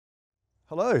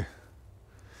Hello.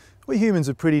 We humans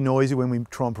are pretty noisy when we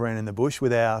tromp around in the bush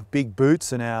with our big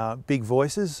boots and our big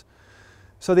voices.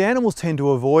 So the animals tend to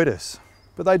avoid us,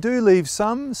 but they do leave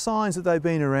some signs that they've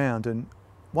been around, and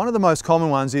one of the most common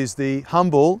ones is the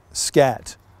humble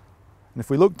scat. And if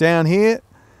we look down here,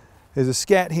 there's a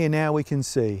scat here now we can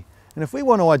see. And if we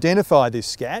want to identify this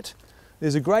scat,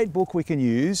 there's a great book we can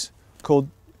use called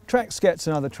Track Scats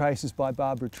and Other Traces by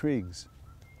Barbara Triggs.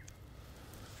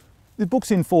 The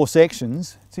book's in 4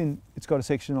 sections. It's got a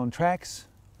section on tracks,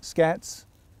 scats,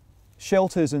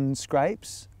 shelters and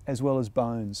scrapes, as well as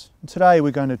bones. And today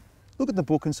we're going to look at the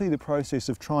book and see the process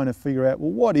of trying to figure out, well,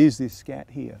 what is this scat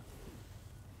here?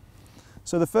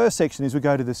 So the first section is we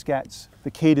go to the scats,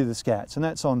 the key to the scats, and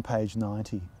that's on page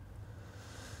 90.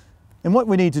 And what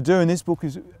we need to do in this book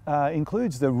is,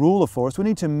 includes the ruler for us. We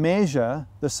need to measure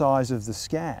the size of the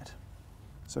scat.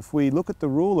 So if we look at the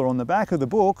ruler on the back of the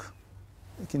book,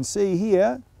 you can see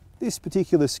here, this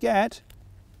particular scat,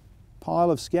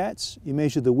 pile of scats, you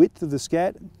measure the width of the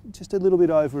scat, just a little bit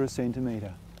over 1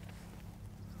 centimetre.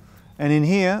 And in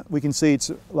here, we can see it's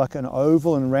like an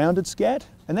oval and rounded scat,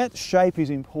 and that shape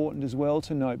is important as well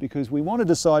to note, because we want to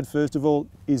decide first of all,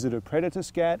 is it a predator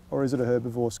scat or is it a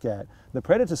herbivore scat? The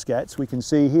predator scats, we can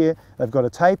see here, they've got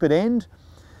a tapered end,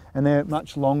 and they're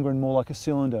much longer and more like a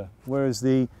cylinder, whereas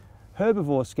the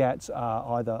herbivore scats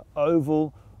are either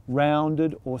oval,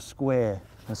 rounded or square.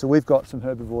 And so we've got some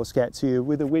herbivore scats here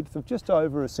with a width of just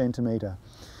over 1 centimetre.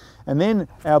 And then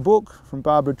our book from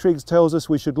Barbara Triggs tells us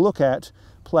we should look at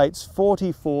plates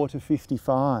 44 to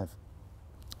 55.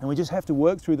 And we just have to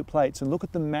work through the plates and look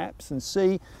at the maps and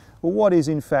see, well, what is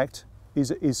in fact is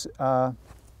the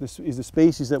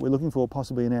species that we're looking for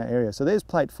possibly in our area. So there's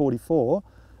plate 44.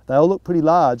 They all look pretty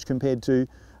large compared to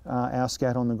our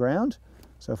scat on the ground.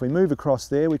 So if we move across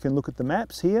there, we can look at the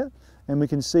maps here, and we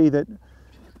can see that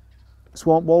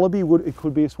swamp wallaby, it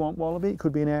could be a swamp wallaby, it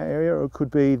could be in our area, or it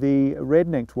could be the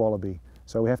red-necked wallaby.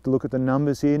 So we have to look at the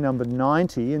numbers here, number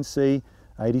 90, and see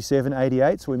 87,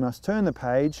 88, so we must turn the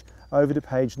page over to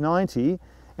page 90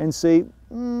 and see,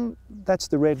 that's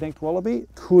the red-necked wallaby,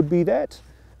 could be that.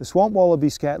 The swamp wallaby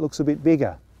scat looks a bit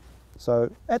bigger.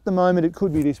 So at the moment it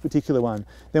could be this particular one.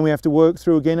 Then we have to work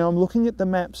through again. I'm looking at the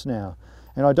maps now,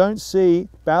 and I don't see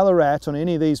Ballarat on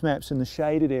any of these maps in the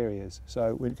shaded areas.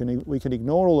 So we can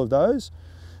ignore all of those.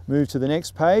 Move to the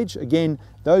next page. Again,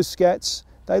 those scats,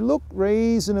 they look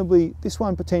reasonably, this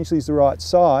one potentially is the right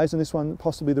size and this one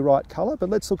possibly the right colour, but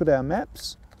let's look at our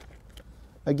maps.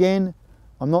 Again,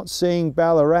 I'm not seeing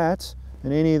Ballarat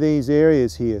in any of these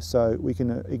areas here, so we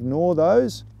can ignore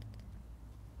those.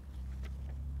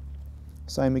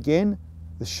 Same again.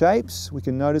 The shapes, we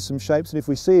can notice some shapes, and if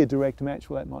we see a direct match,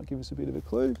 well, that might give us a bit of a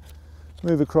clue.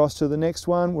 Move across to the next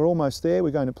one. We're almost there. We're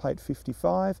going to plate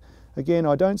 55. Again,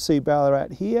 I don't see Ballarat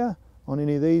here on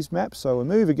any of these maps, so we'll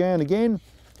move again.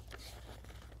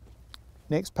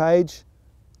 Next page,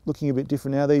 looking a bit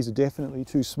different now. These are definitely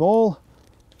too small.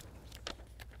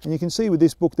 And you can see with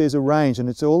this book there's a range, and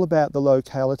it's all about the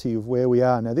locality of where we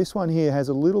are. Now this one here has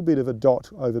a little bit of a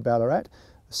dot over Ballarat,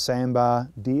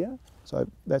 sambar deer. So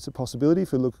that's a possibility.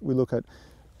 If we look at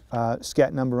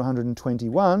scat number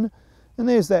 121, and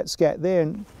there's that scat there,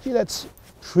 and gee, that's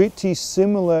pretty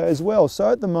similar as well.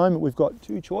 So at the moment we've got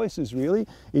 2 choices really.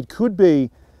 It could be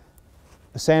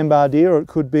a sambar deer or it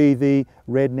could be the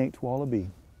red-necked wallaby.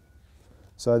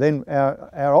 So then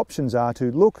our options are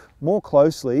to look more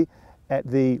closely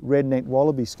at the red-necked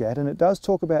wallaby scat, and it does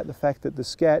talk about the fact that the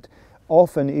scat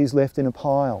often is left in a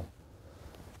pile.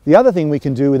 The other thing we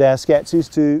can do with our scats is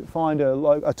to find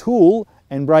a tool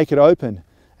and break it open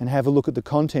and have a look at the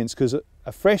contents, because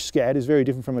a fresh scat is very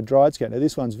different from a dried scat. Now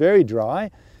this one's very dry,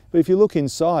 but if you look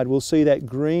inside we'll see that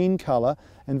green colour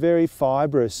and very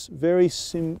fibrous, very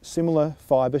similar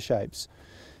fibre shapes.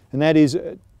 And that is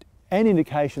an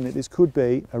indication that this could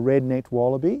be a red-necked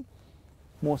wallaby,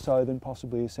 more so than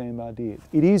possibly a sambar deer.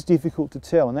 It is difficult to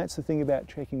tell, and that's the thing about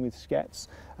trekking with scats.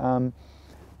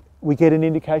 We get an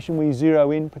indication, we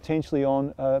zero in potentially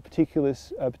on a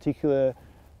particular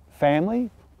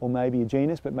family, or maybe a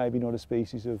genus, but maybe not a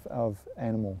species of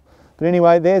animal. But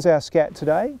anyway, there's our scat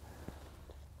today.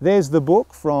 There's the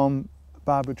book from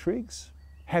Barbara Triggs.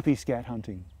 Happy scat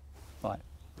hunting. Bye.